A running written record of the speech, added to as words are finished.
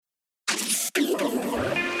Join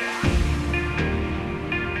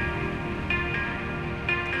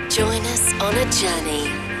us on a journey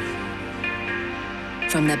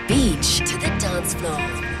from the beach to the dance floor.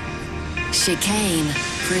 Chicane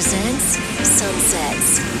presents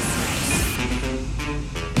Sunsets.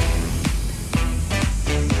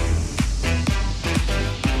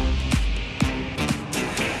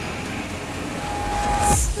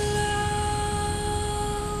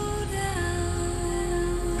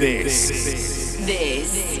 This is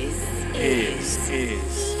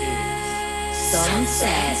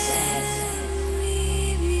Sunset.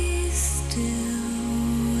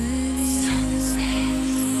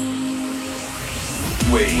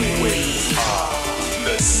 We are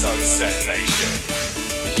the Sunset Nation.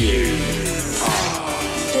 You are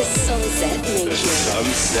The Sunset the Nation.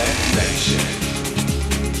 Sunset Nation.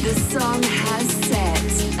 The sun has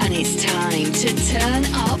set, and it's time to turn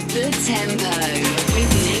up the tempo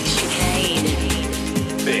with Nick Chicane.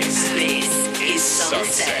 This is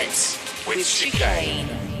Sunset with Chicane.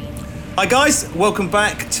 Hi guys, welcome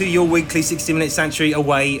back to your weekly 60-minute sanctuary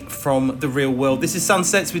away from the real world. This is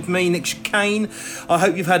Sunsets with me, Nick Chicane. I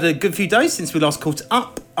hope you've had a good few days since we last caught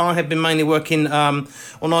up. I have been mainly working on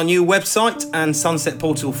our new website and Sunset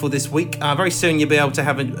portal for this week. Very soon you'll be able to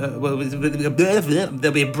have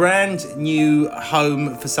there'll be a brand new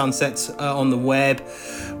home for Sunsets on the web,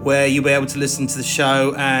 where you'll be able to listen to the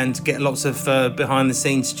show and get lots of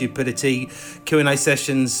behind-the-scenes stupidity, Q&A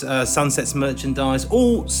sessions, Sunsets merchandise,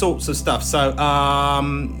 all sorts of stuff. So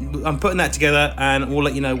I'm putting that together, and we'll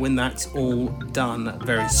let you know when that's all done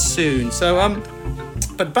very soon. So,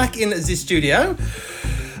 but back in the studio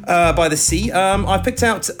by the sea, I've picked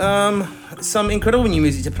out some incredible new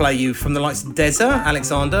music to play you from the likes of Deza,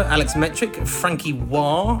 Alexander, Alex Metric, Frankie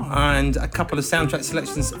Wah, and a couple of soundtrack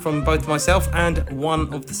selections from both myself and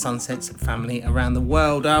one of the Sunsets family around the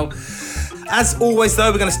world. As always,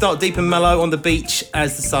 though, we're going to start deep and mellow on the beach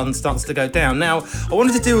as the sun starts to go down. Now, I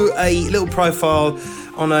wanted to do a little profile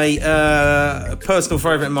on a personal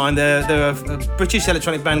favourite of mine. They're a British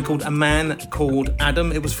electronic band called A Man Called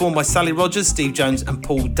Adam. It was formed by Sally Rogers, Steve Jones and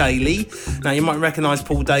Paul Daly. Now, you might recognise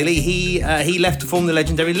Paul Daly. He left to form the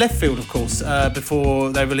legendary Leftfield, of course, before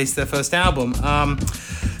they released their first album.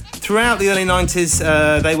 Throughout the early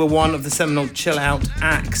 90s, they were one of the seminal chill-out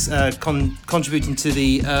acts, contributing to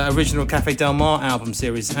the original Cafe Del Mar album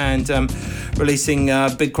series and releasing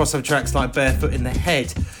big crossover tracks like Barefoot in the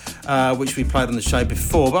Head, which we played on the show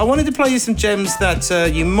before. But I wanted to play you some gems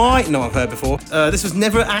that you might not have heard before. This was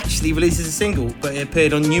never actually released as a single, but it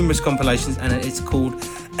appeared on numerous compilations, and it's called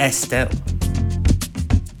Estelle.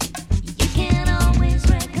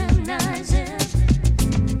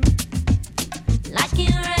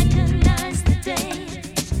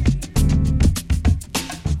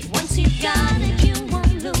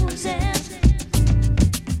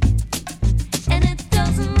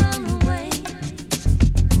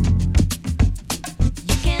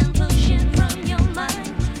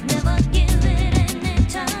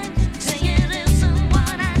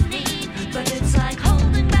 But it's like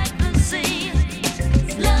holding back the sea.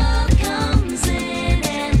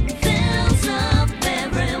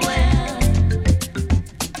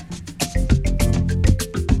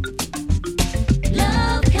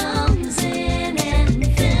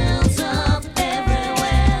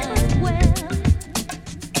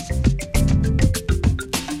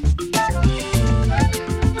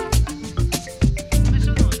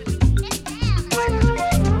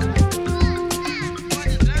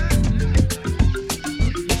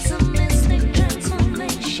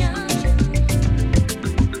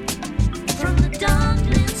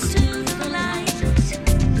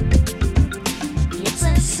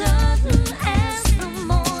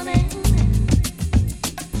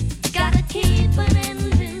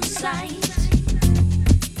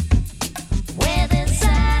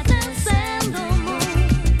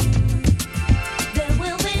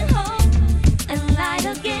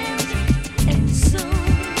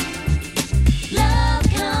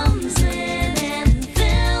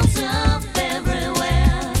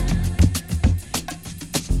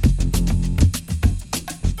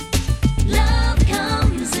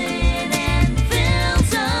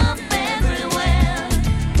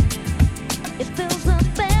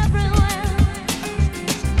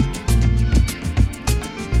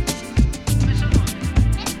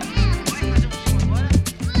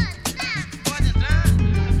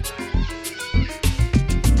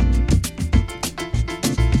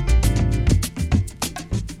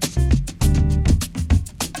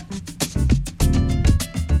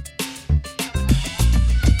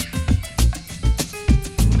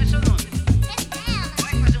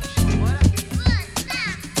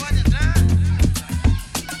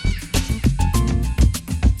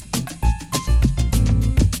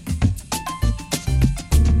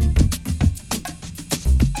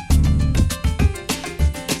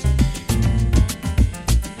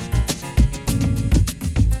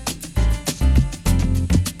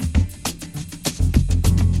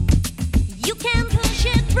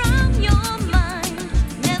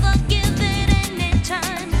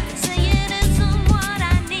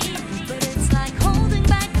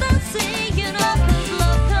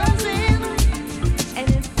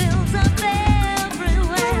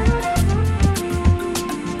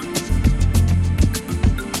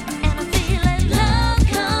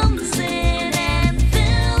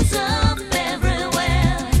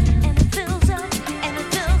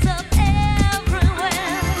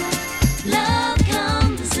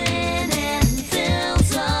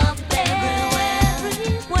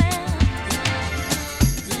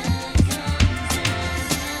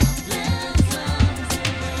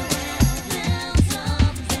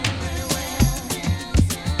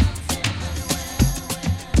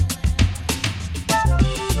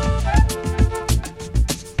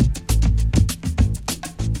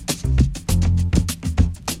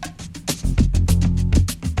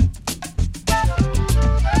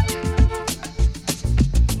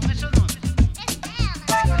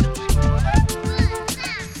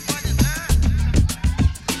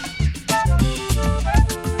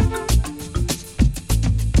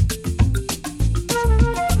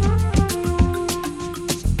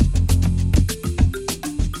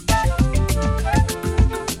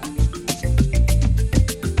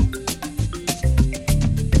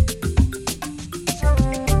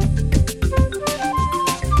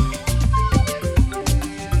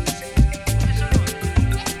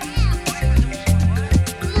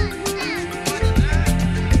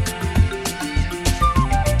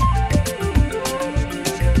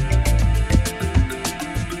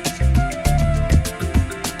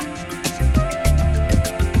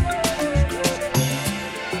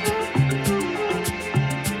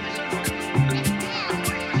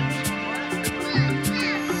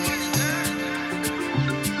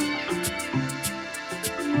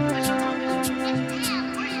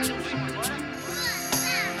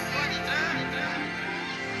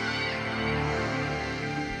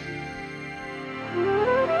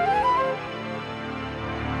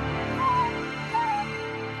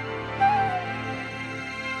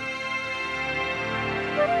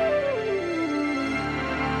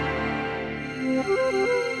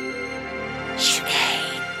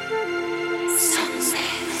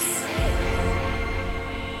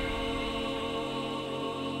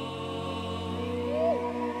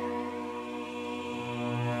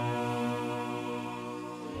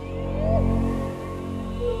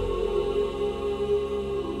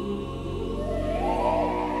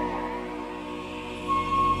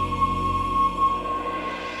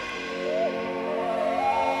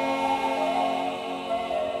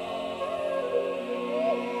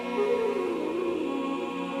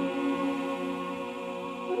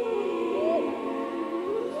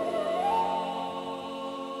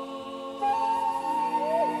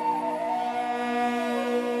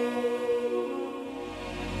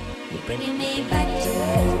 You're bringing me back to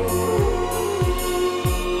life.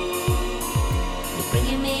 You're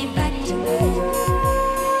bringing me back to life.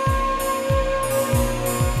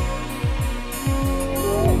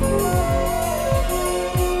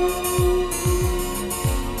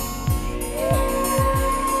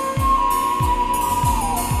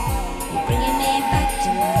 You're bringing me back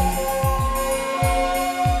to life.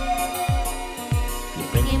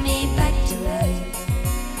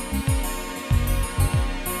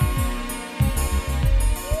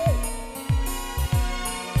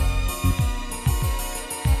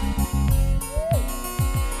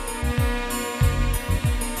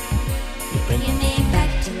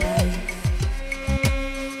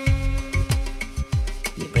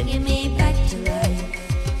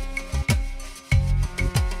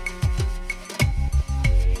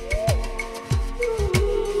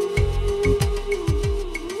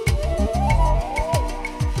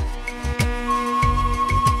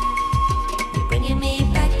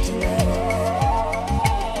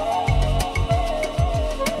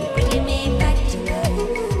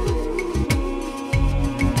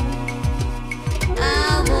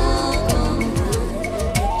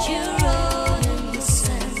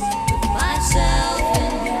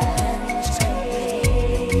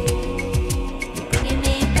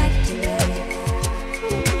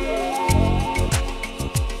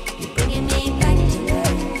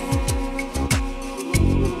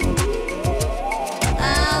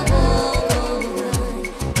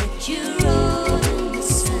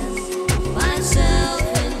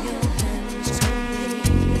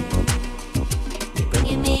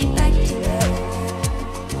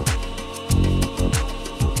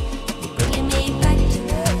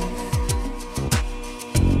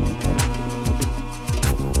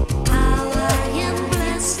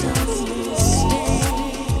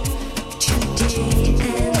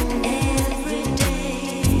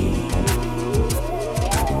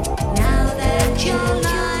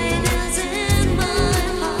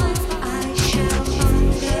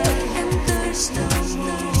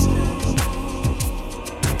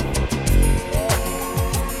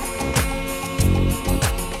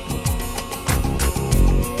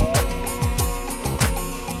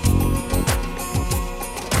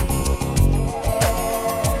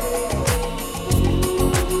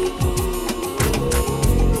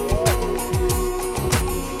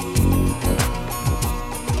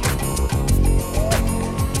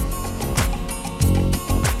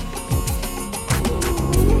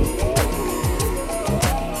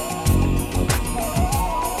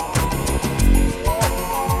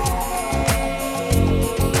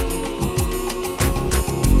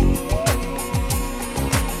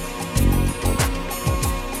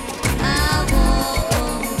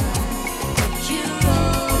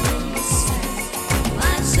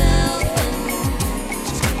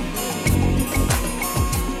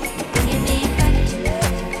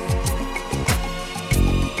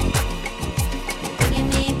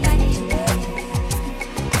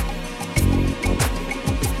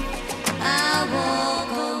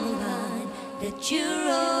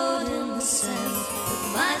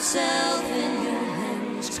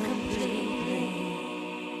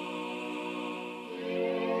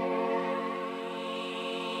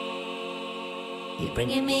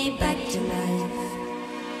 Bringing me back to life.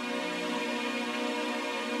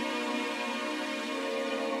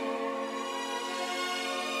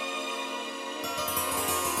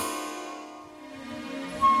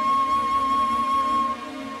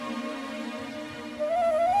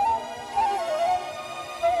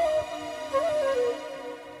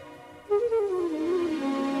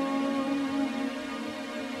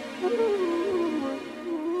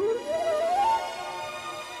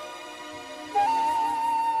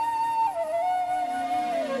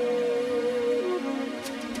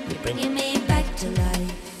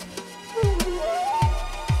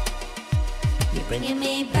 You're bringing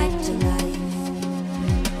me back to life.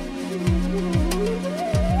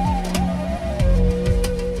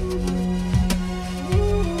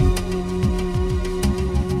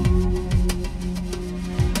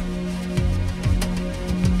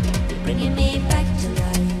 You're bringing me back to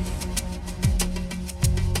life.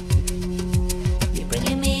 You're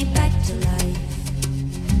bringing me back to life.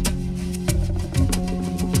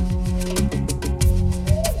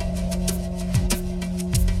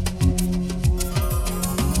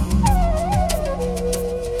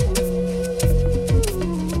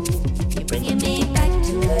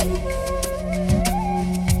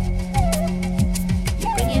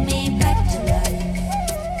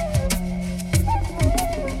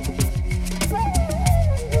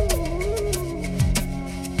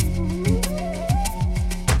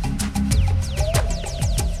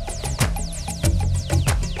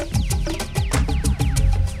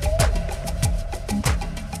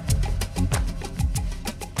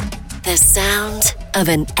 The sound of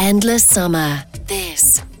an endless summer.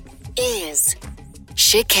 This is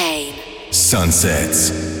Chicane.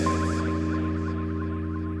 Sunsets.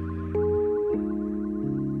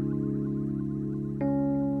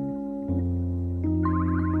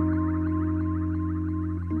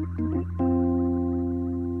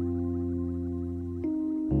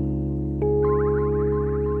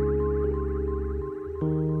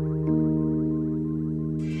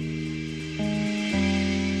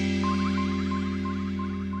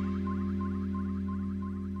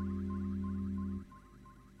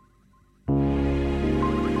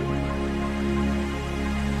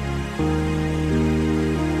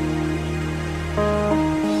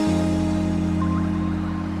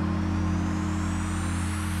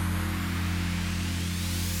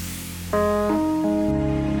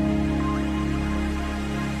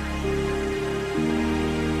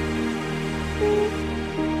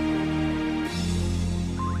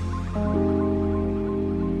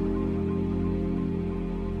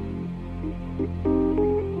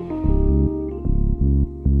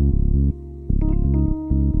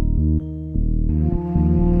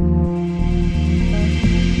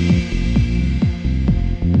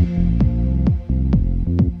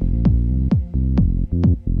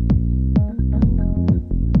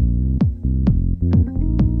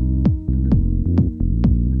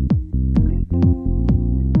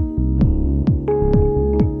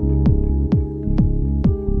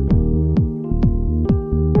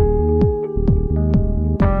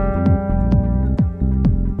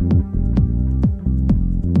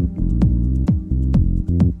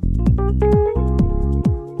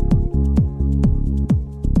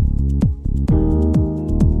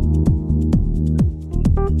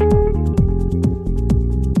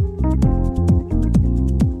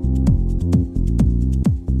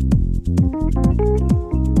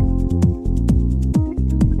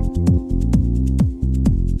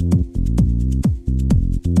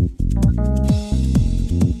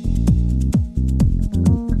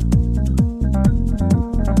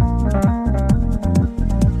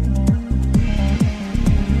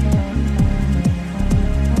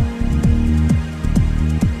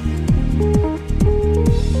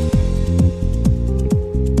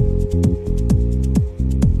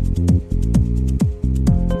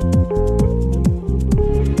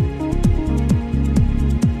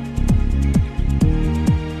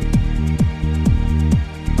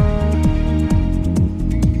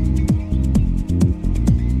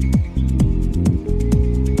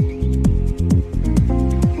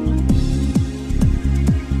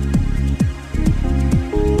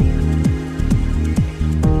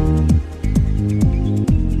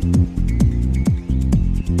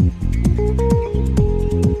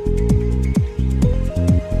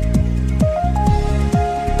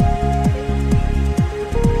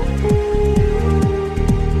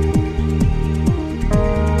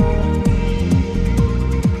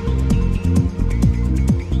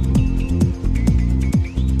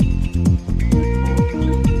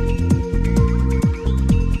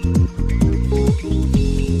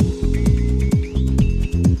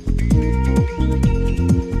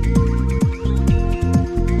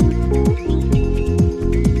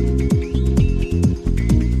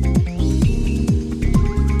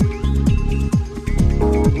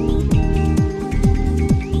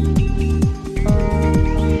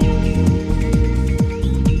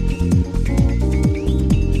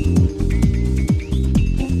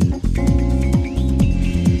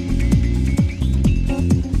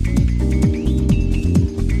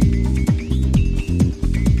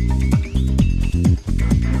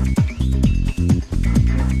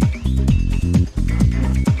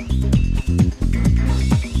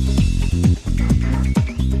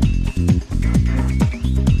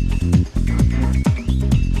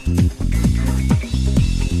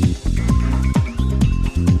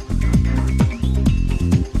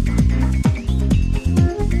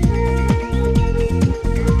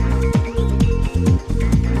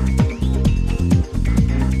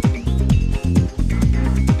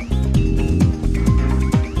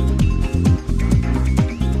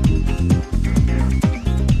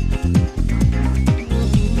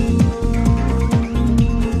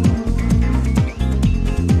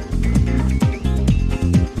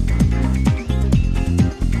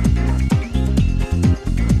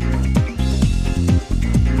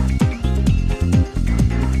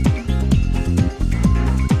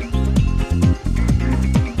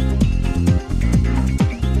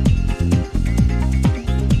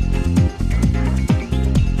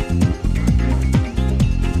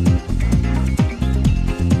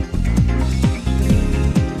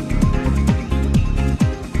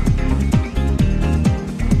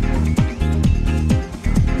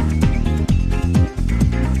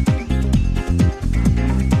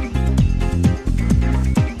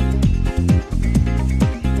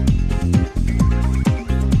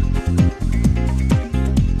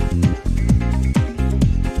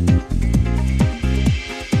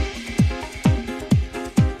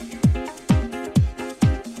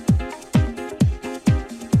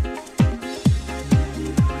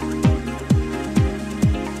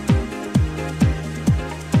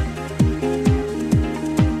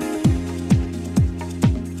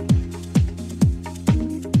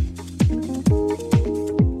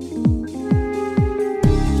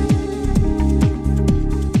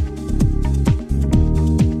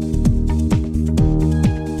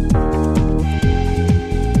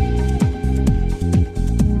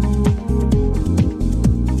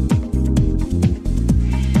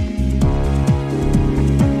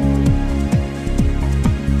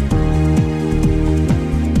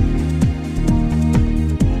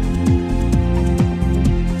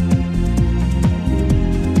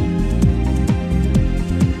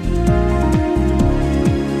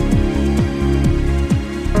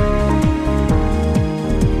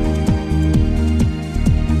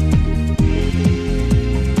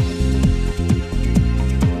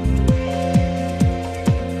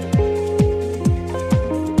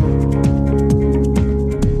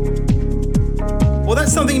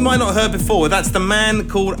 you might not have heard before, that's the Man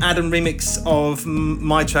Called Adam remix of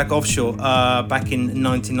my track Offshore back in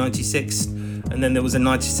 1996. And then there was a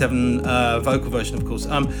 97 vocal version, of course.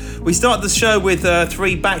 We started the show with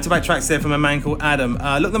 3 back-to-back tracks there from a man called Adam.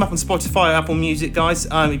 Look them up on Spotify, Apple Music, guys.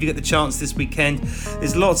 If you get the chance this weekend,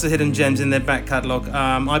 there's lots of hidden gems in their back catalogue.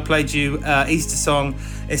 I played you Easter Song,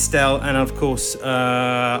 Estelle, and of course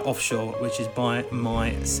Offshore, which is by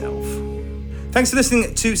myself. Thanks for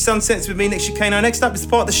listening to Sunsets with me, Nick Chicane. Next up is the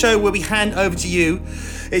part of the show where we hand over to you.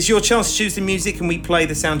 It's your chance to choose the music and we play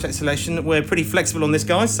the soundtrack selection. We're pretty flexible on this,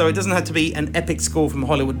 guys, so it doesn't have to be an epic score from a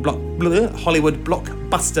Hollywood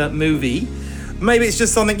blockbuster movie. Maybe it's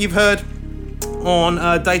just something you've heard on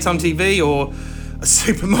daytime TV or a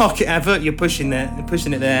supermarket advert. You're pushing it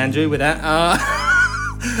there, Andrew, with that.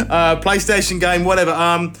 PlayStation game, whatever.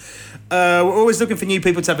 We're always looking for new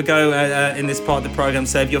people to have a go in this part of the programme.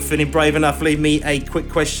 So if you're feeling brave enough, leave me a quick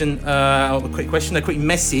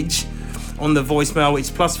message on the voicemail.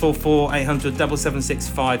 It's +44 800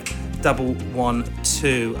 7765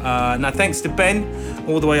 112. Now, thanks to Ben,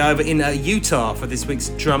 all the way over in Utah, for this week's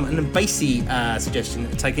drum and bassy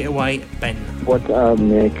suggestion. Take it away, Ben. What's up,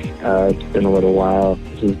 Nick? It's been a little while.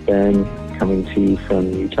 This is Ben coming to you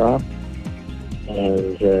from Utah.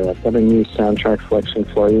 And I've got a new soundtrack selection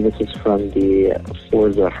for you. This is from the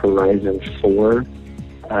Forza Horizon 4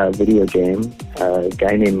 video game. A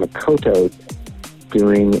guy named Makoto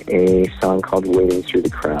doing a song called Wading Through the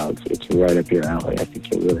Crowds. It's right up your alley. I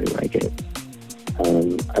think you'll really like it.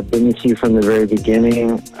 I've been with you from the very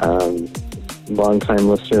beginning. Long-time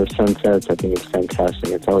listener of Sunsets. I think it's fantastic.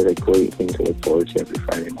 It's always a great thing to look forward to every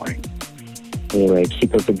Friday morning. Anyway,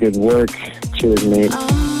 keep up the good work. Cheers, mate.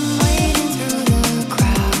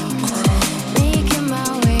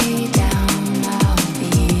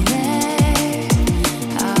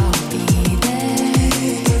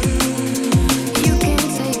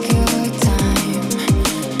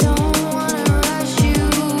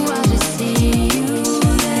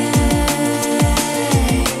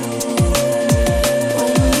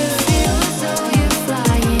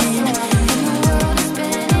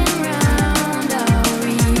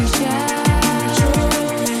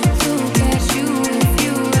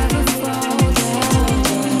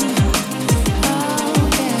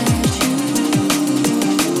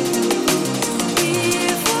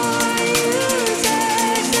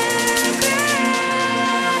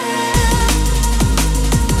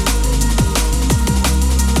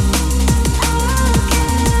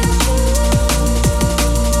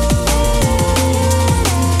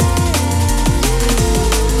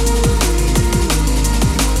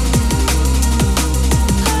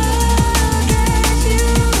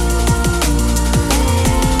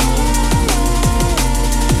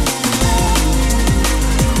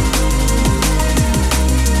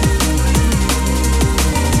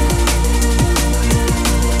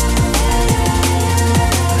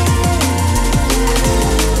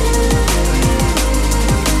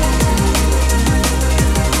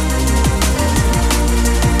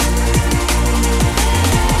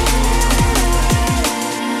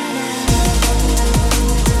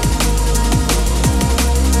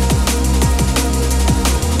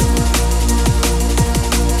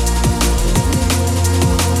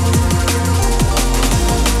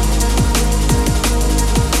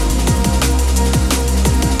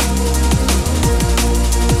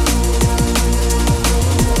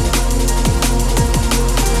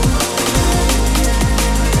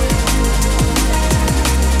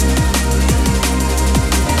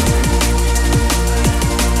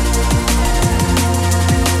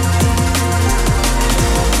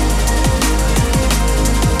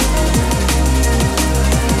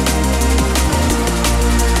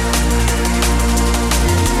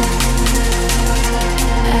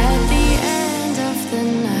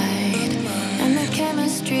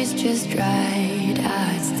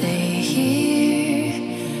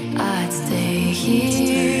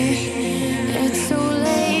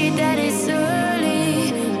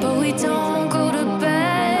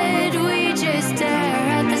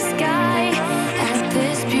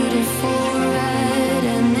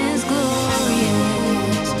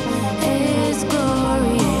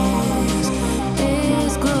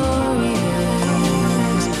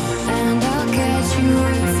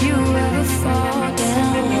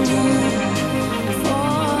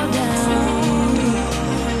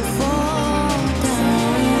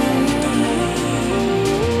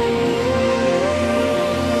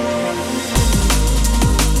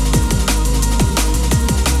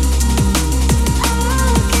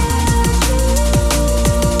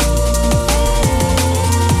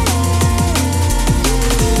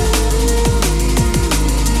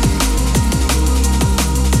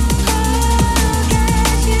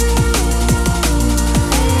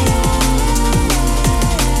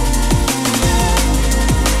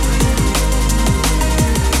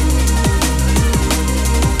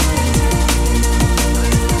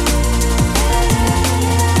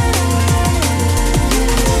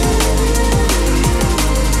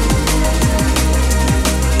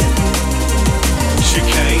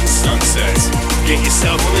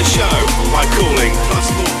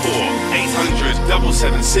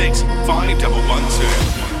 7765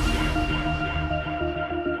 5112.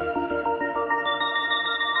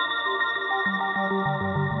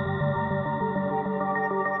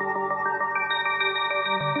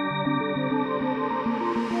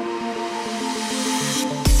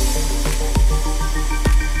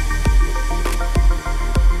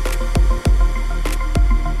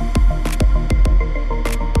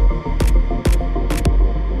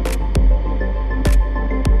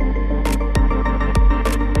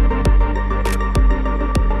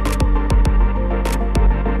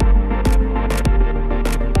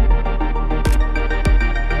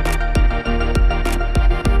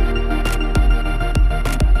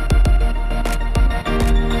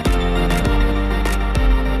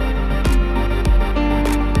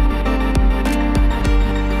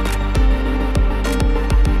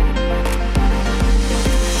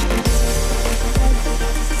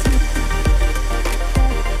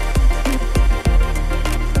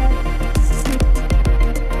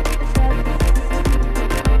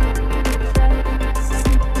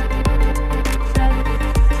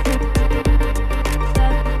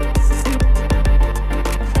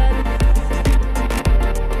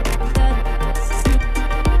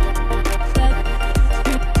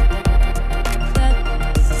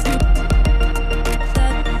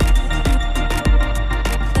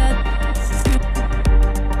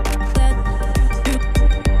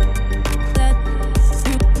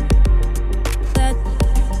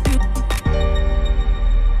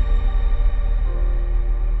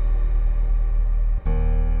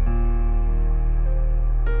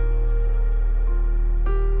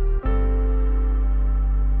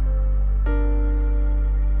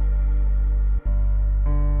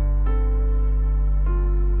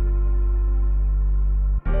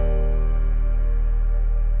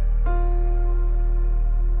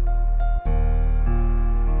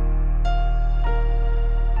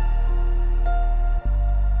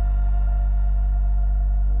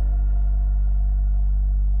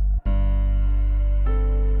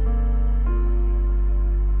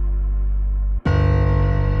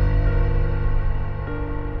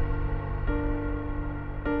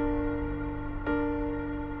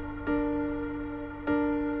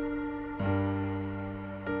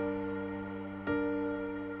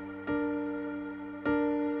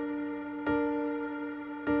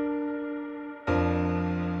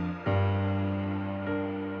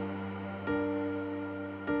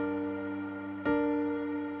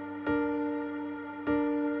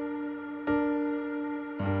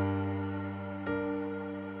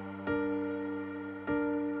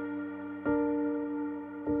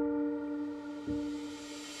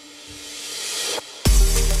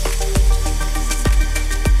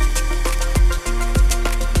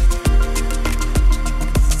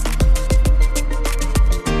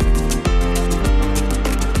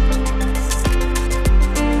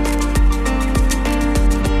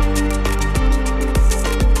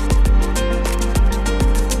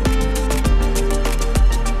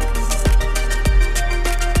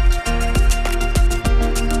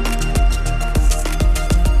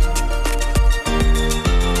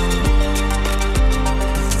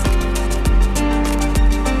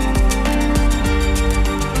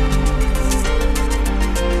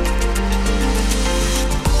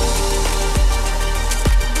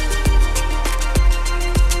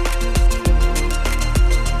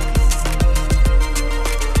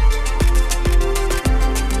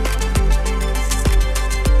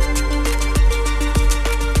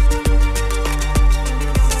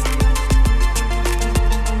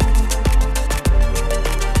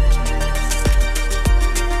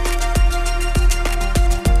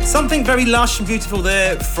 Something very lush and beautiful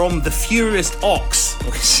there from The Furious Ox,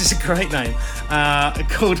 which is a great name,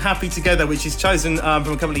 called Happy Together, which is chosen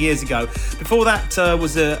from a couple of years ago. Before that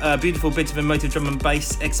was a beautiful bit of emotive drum and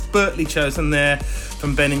bass, expertly chosen there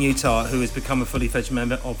from Ben in Utah, who has become a fully fledged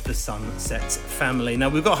member of the Sunsets family. Now,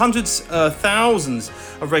 we've got hundreds, thousands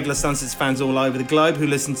of regular Sunsets fans all over the globe who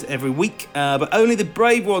listen to every week, but only the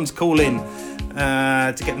brave ones call in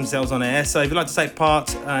to get themselves on air. So if you'd like to take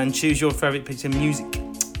part and choose your favourite piece of music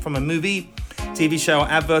from a movie, TV show,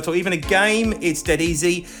 advert, or even a game, it's dead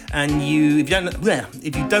easy. And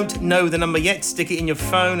if you don't know the number yet, stick it in your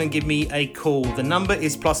phone and give me a call. The number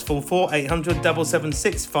is +44 800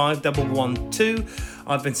 776 5112.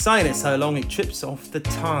 I've been saying it so long it trips off the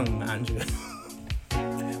tongue, Andrew.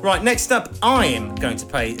 Right, next up, I am going to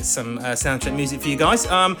play some soundtrack music for you guys.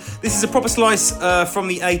 This is a proper slice from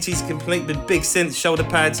the 80s, complete with big synths, shoulder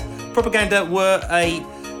pads. Propaganda were a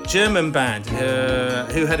German band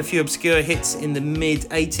who had a few obscure hits in the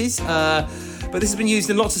mid-80s. But this has been used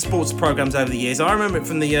in lots of sports programmes over the years. I remember it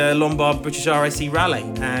from the Lombard British RAC Rally,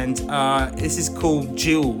 and this is called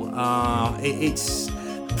Jewel. It's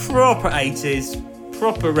proper 80s,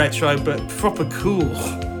 proper retro, but proper cool.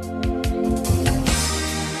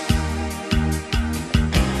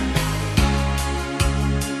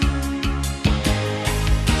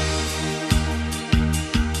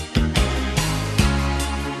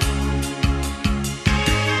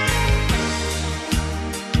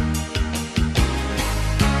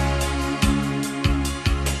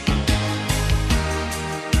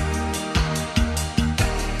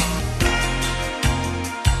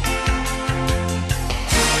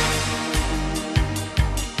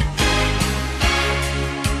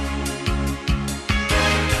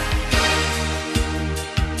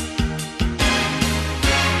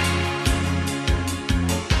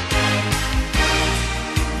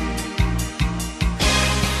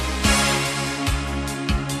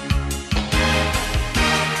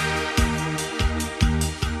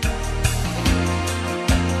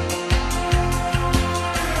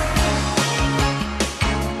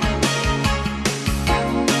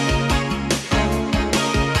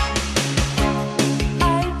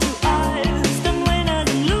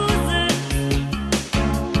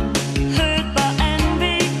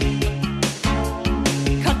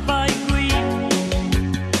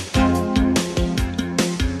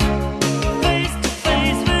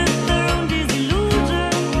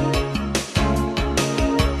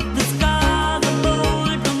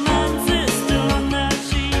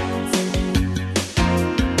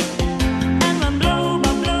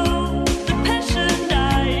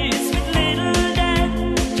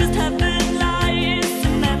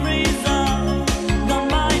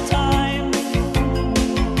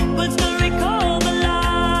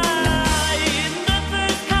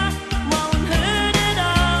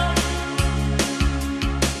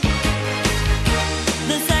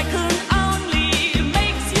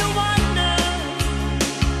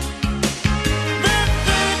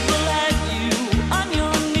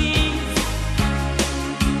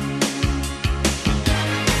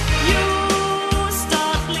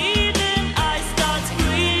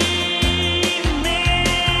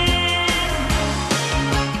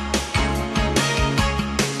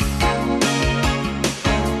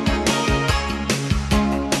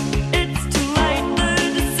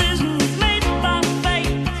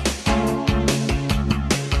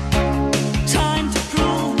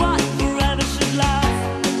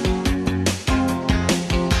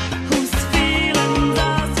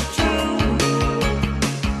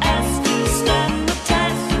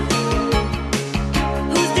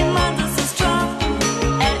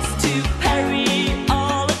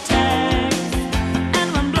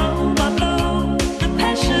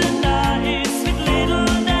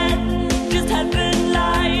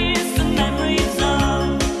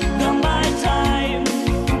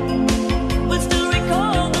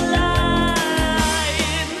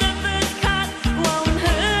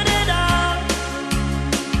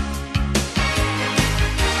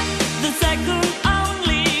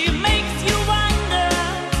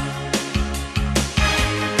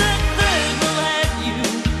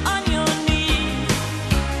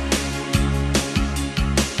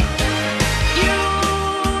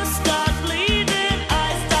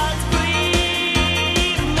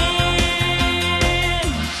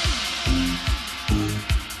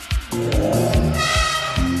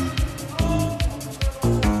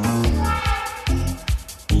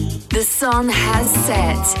 The sun has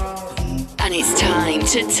set, and it's time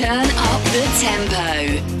to turn up the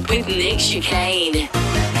tempo with Nick Chicane.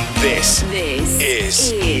 This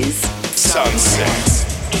is Sunset.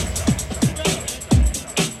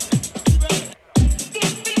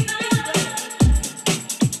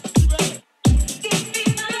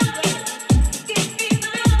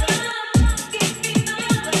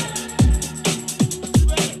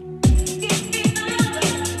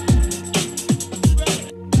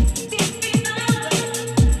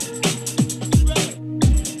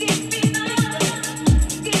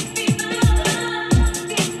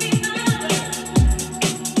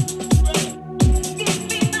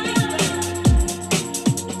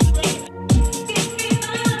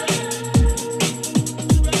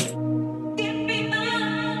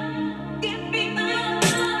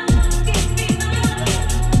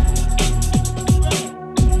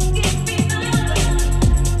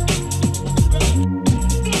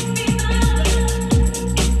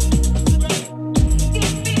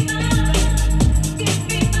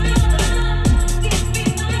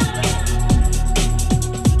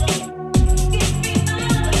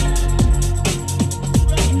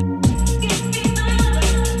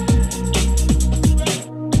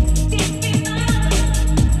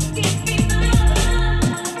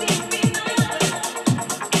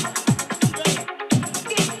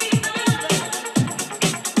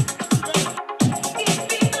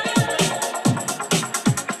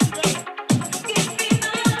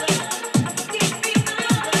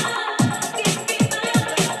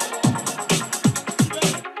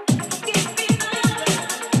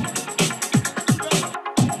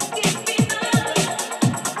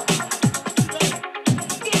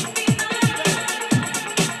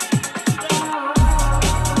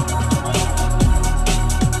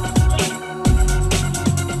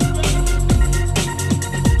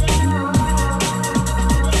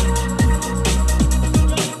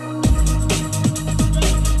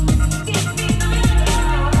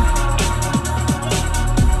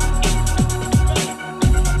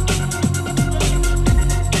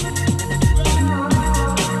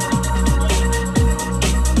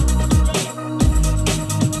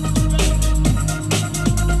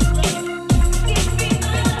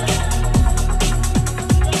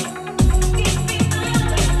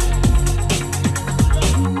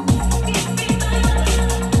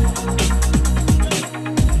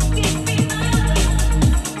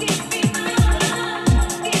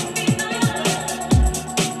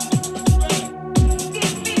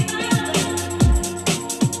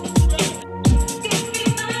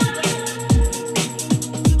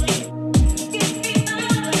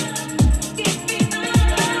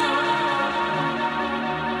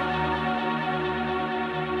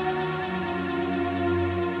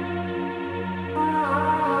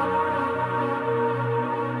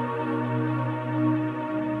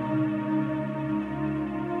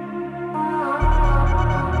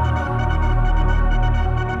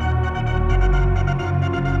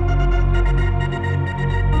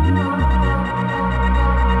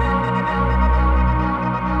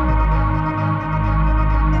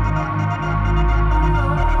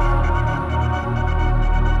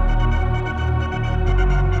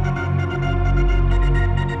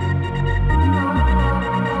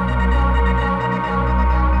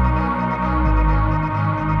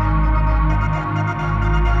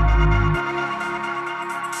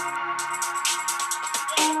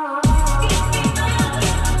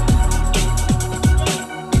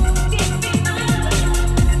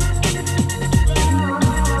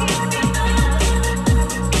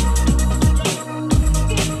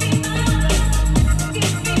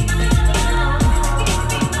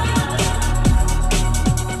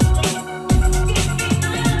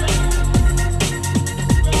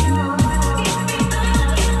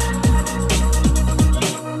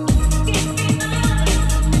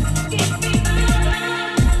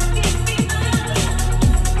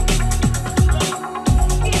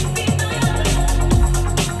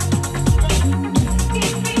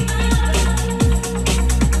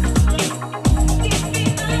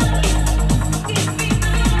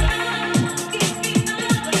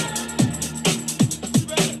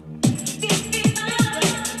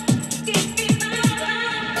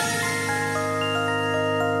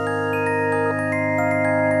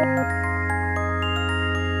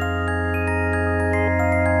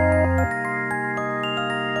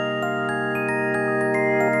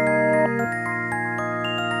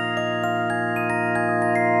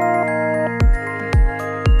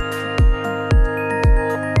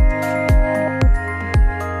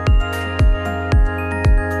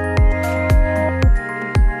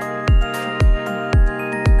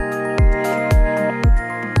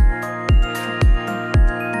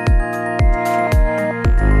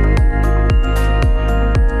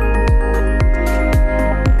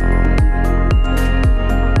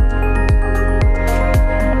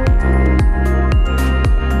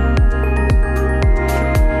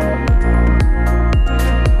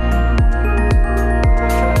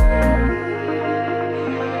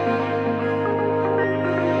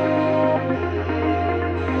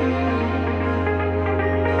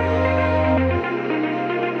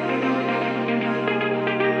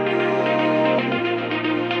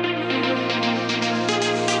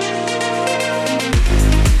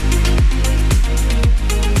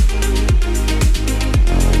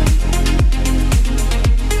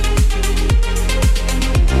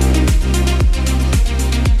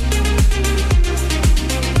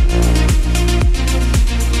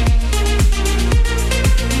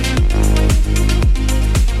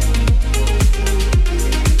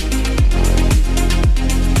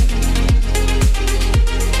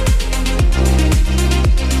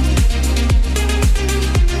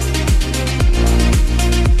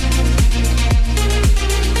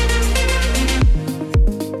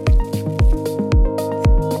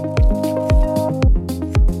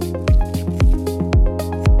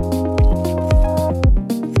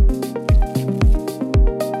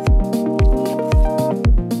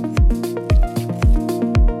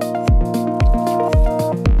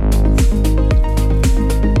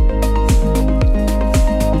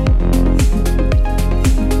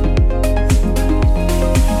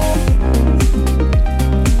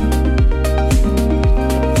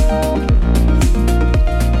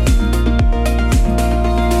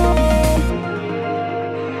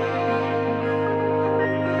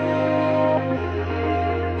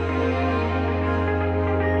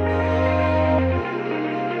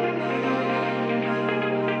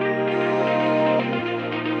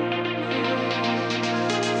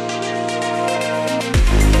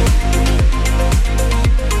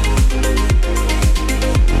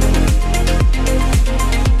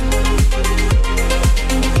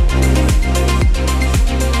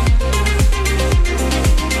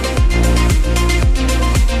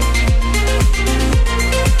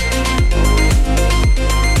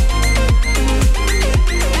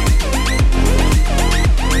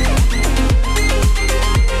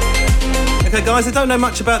 Okay, guys, I don't know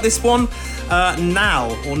much about this one.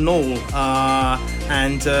 Nal or Null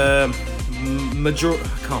and Major.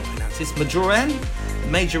 I can't pronounce this. Majorel,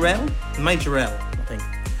 I think.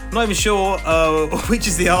 I'm not even sure which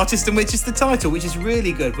is the artist and which is the title, which is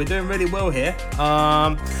really good. We're doing really well here.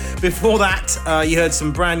 Before that, you heard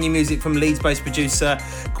some brand new music from Leeds-based producer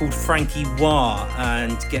called Frankie Wah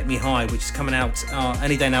and Get Me High, which is coming out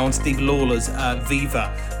any day now on Steve Lawler's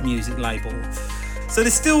Viva music label. So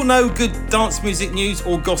there's still no good dance music news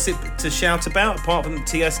or gossip to shout about, apart from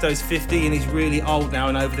Tiesto's 50 and he's really old now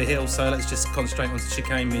and over the hill, so let's just concentrate on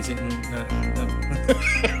chicane music.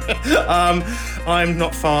 I'm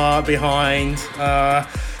not far behind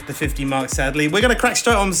the 50 mark, sadly. We're going to crack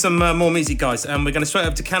straight on some more music, guys, and we're going to straight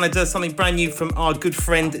over to Canada, something brand new from our good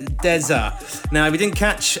friend Deza. Now, if you didn't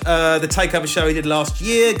catch the Takeover show he did last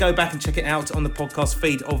year, go back and check it out on the podcast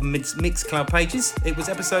feed of Mixcloud pages. It was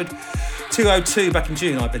episode 202 back in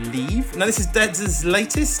June, I believe. Now, this is Deza's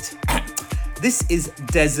latest. This is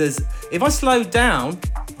Deza's. If I slow down,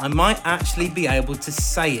 I might actually be able to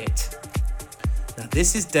say it. Now,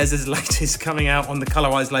 this is Deza's latest coming out on the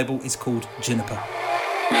Colorize label. It's called Juniper.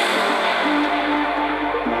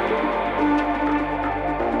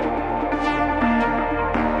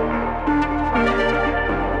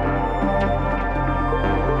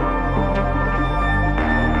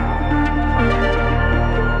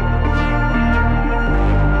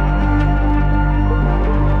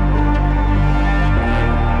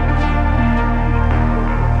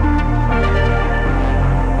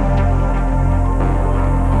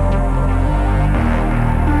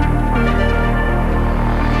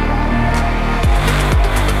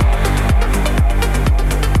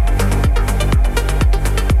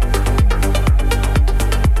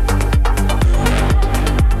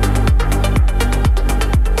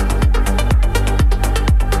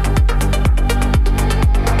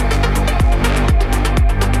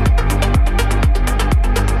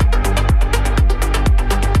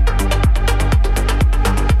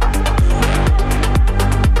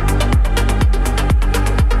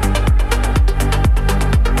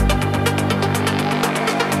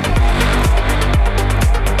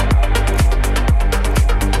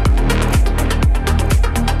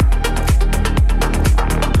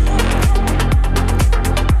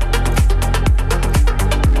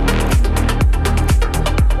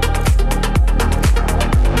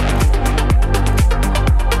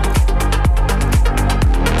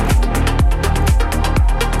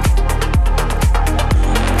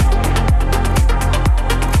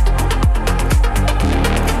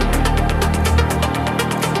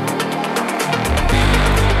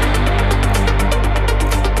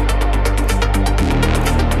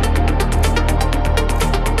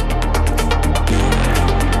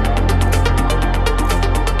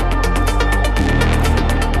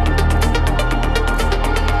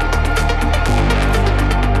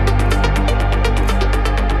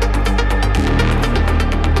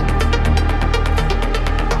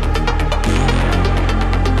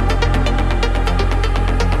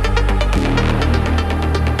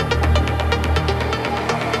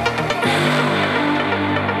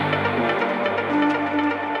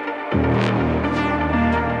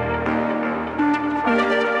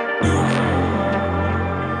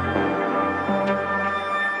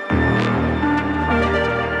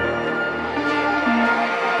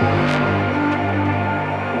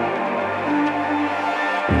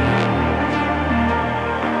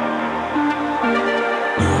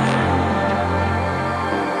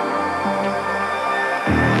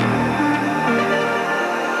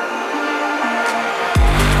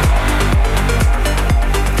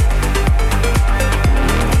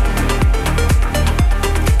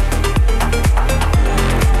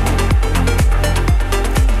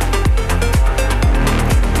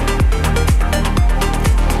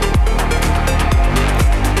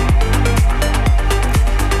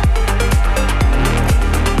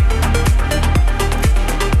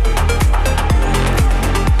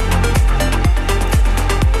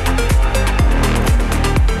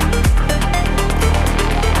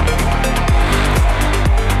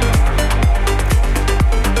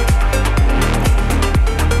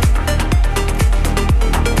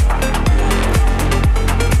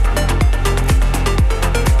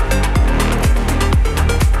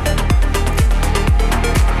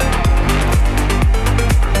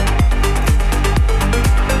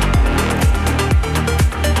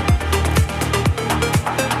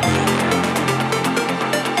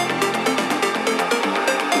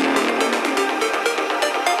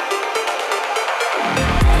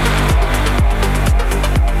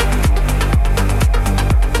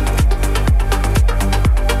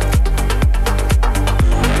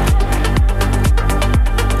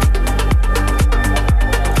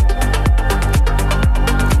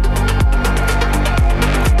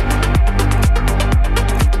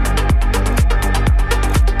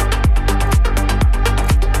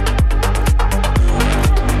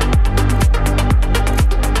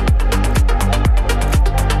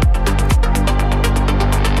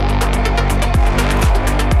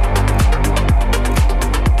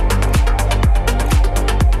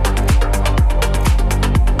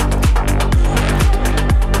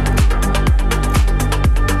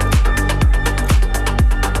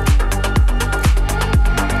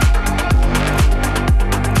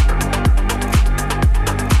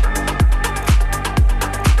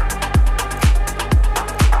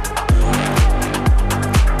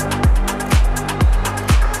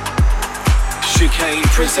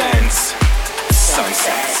 presents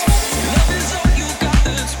Sunset.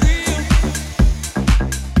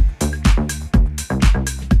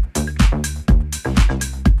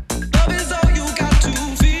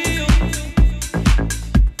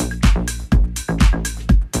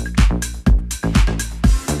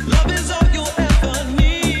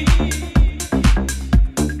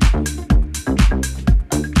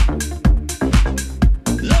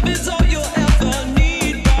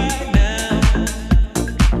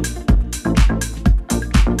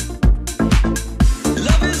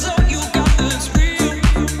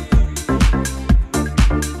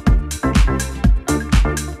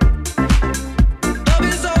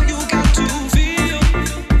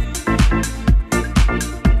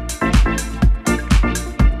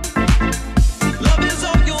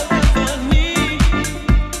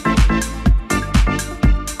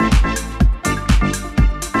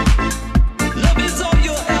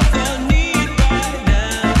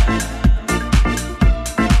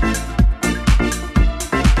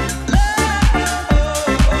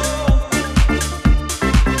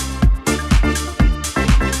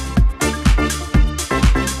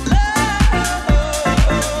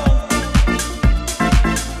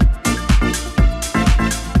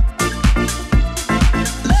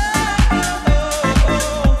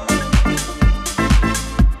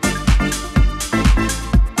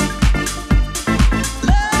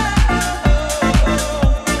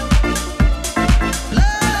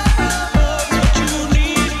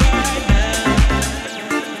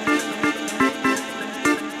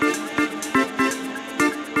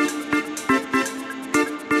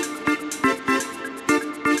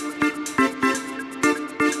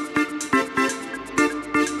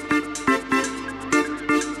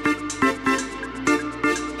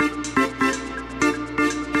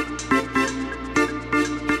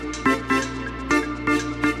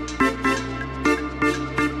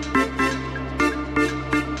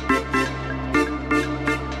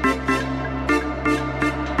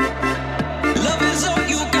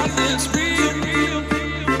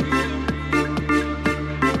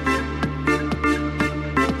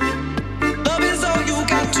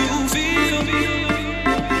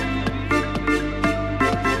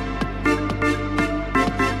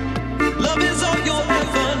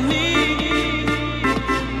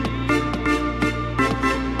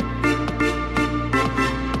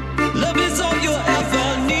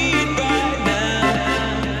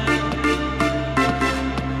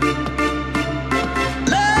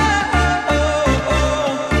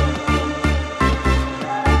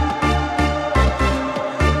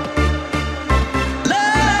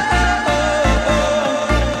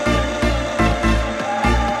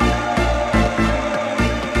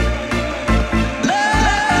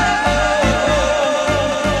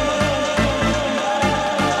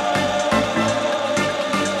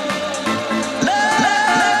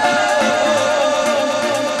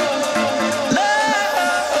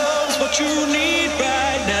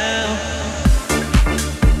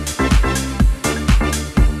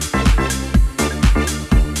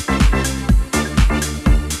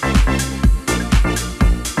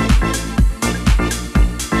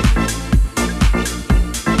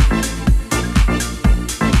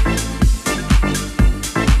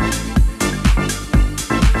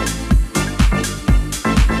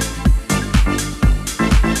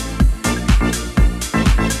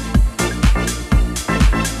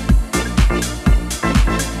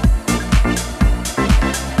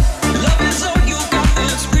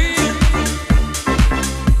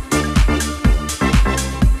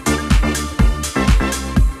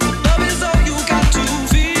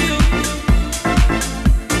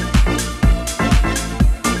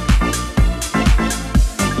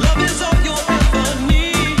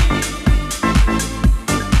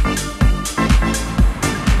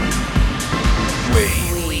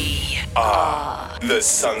 The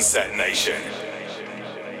Sunset Nation.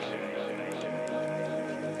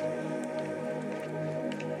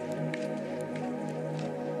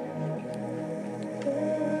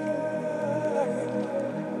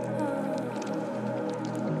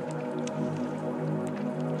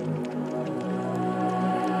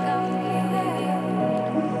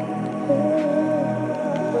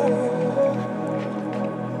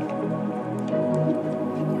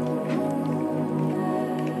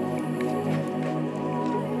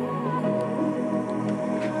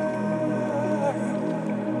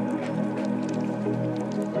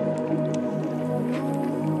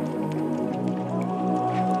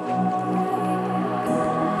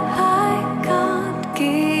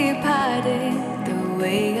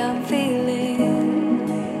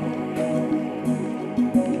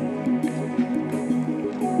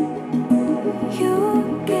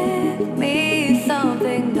 You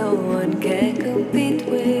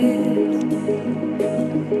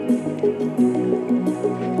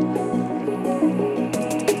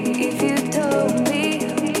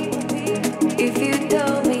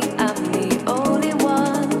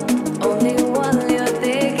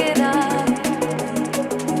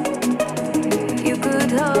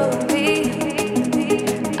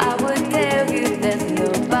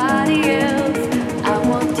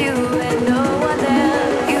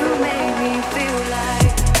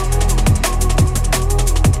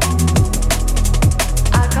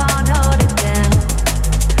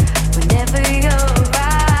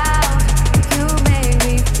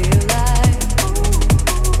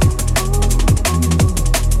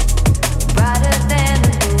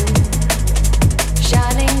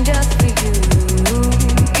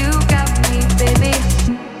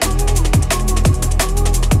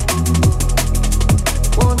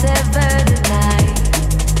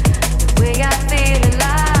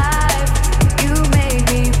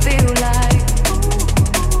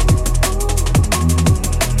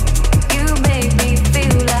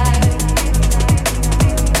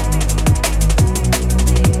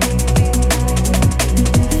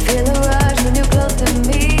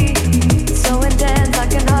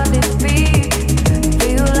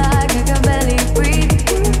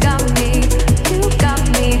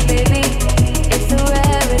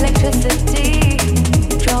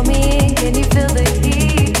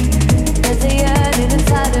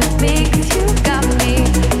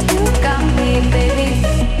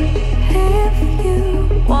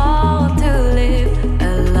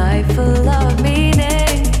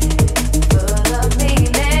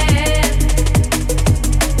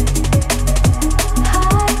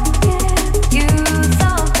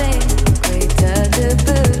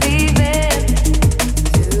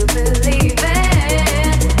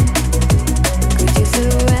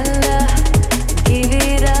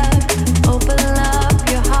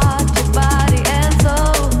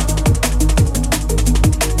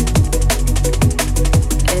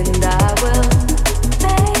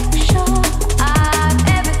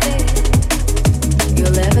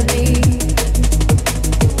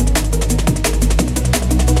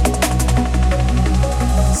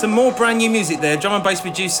Brand new music there. Drum and bass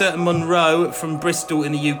producer Monroe from Bristol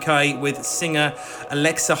in the UK with singer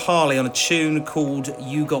Alexa Harley on a tune called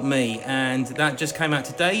You Got Me, and that just came out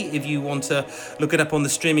today if you want to look it up on the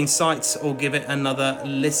streaming sites or give it another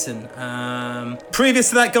listen. Previous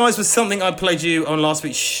to that, guys, was something I played you on last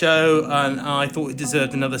week's show and I thought it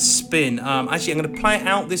deserved another spin. Actually, I'm going to play it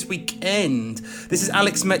out this weekend. This is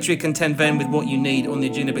Alex Metric and Ten Ven with What You Need on the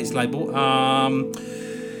Adrenabits label.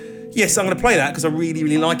 Yes, I'm going to play that because I really,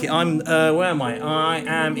 really like it. Where am I? I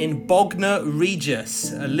am in Bognor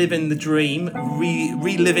Regis, living the dream,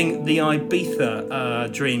 reliving the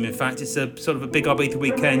Ibiza dream. In fact, it's a sort of a big Ibiza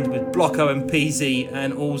weekend with Blocko and Peasy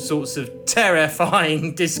and all sorts of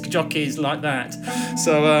terrifying disc jockeys like that.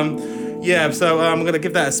 So, I'm going to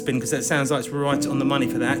give that a spin because that sounds like it's right on the money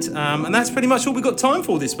for that. And that's pretty much all we've got time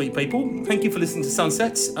for this week, people. Thank you for listening to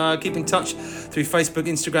Sunsets. Keep in touch through Facebook,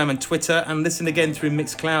 Instagram and Twitter, and listen again through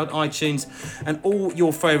Mixcloud, iTunes and all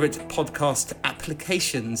your favourite podcast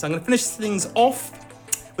applications. I'm going to finish things off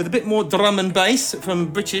with a bit more drum and bass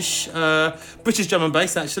from British drum and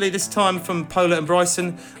bass, actually. This time from Pola and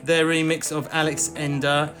Bryson, their remix of Alex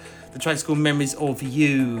Ender. The track's called Memories of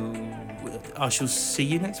You. I shall see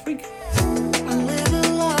you next week. You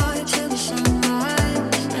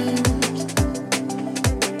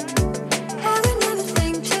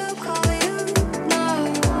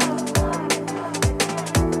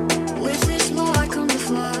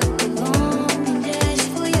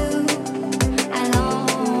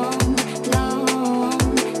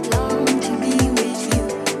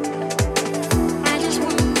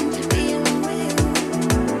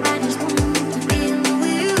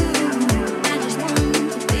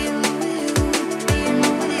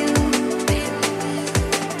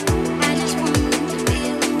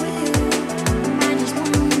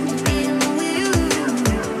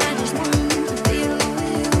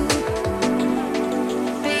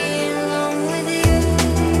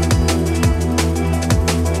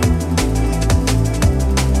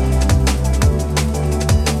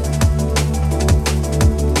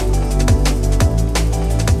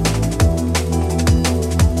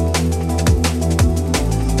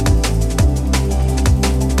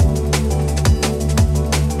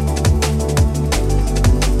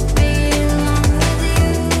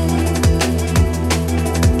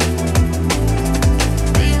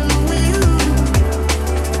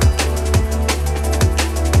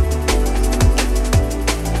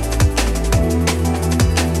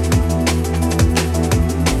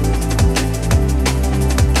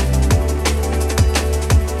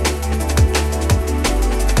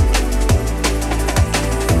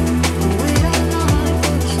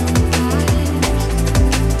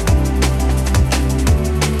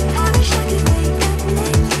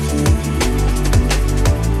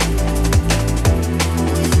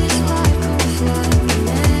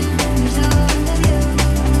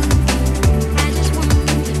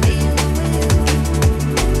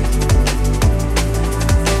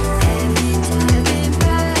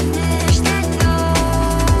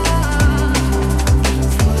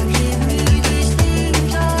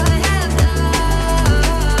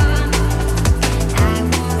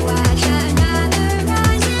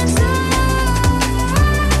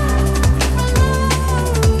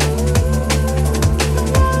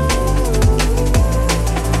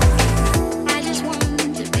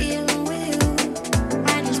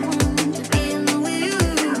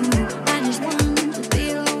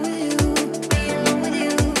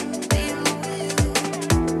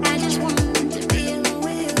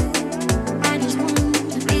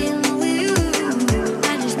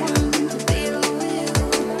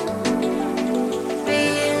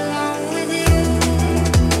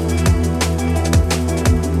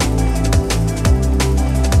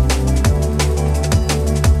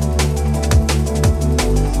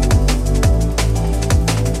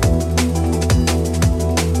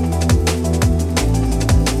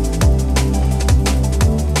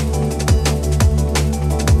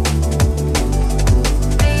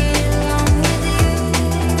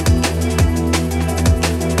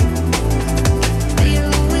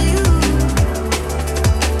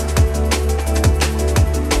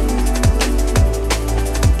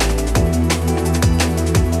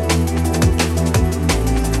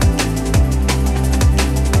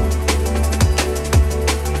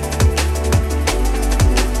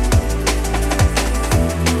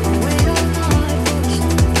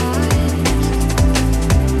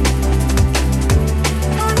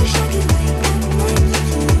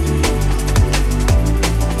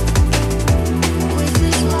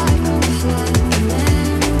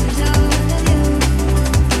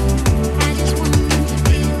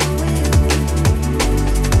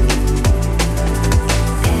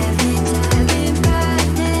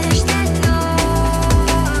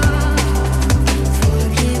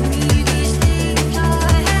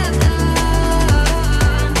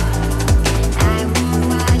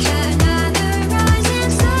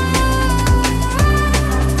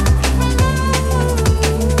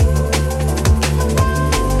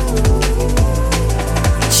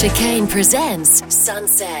Chicane presents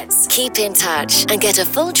Sunsets. Keep in touch and get a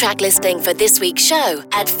full track listing for this week's show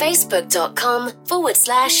at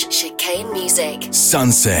facebook.com/Chicane Music.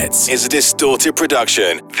 Sunsets is a Distorted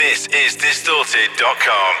production. This is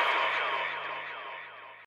distorted.com.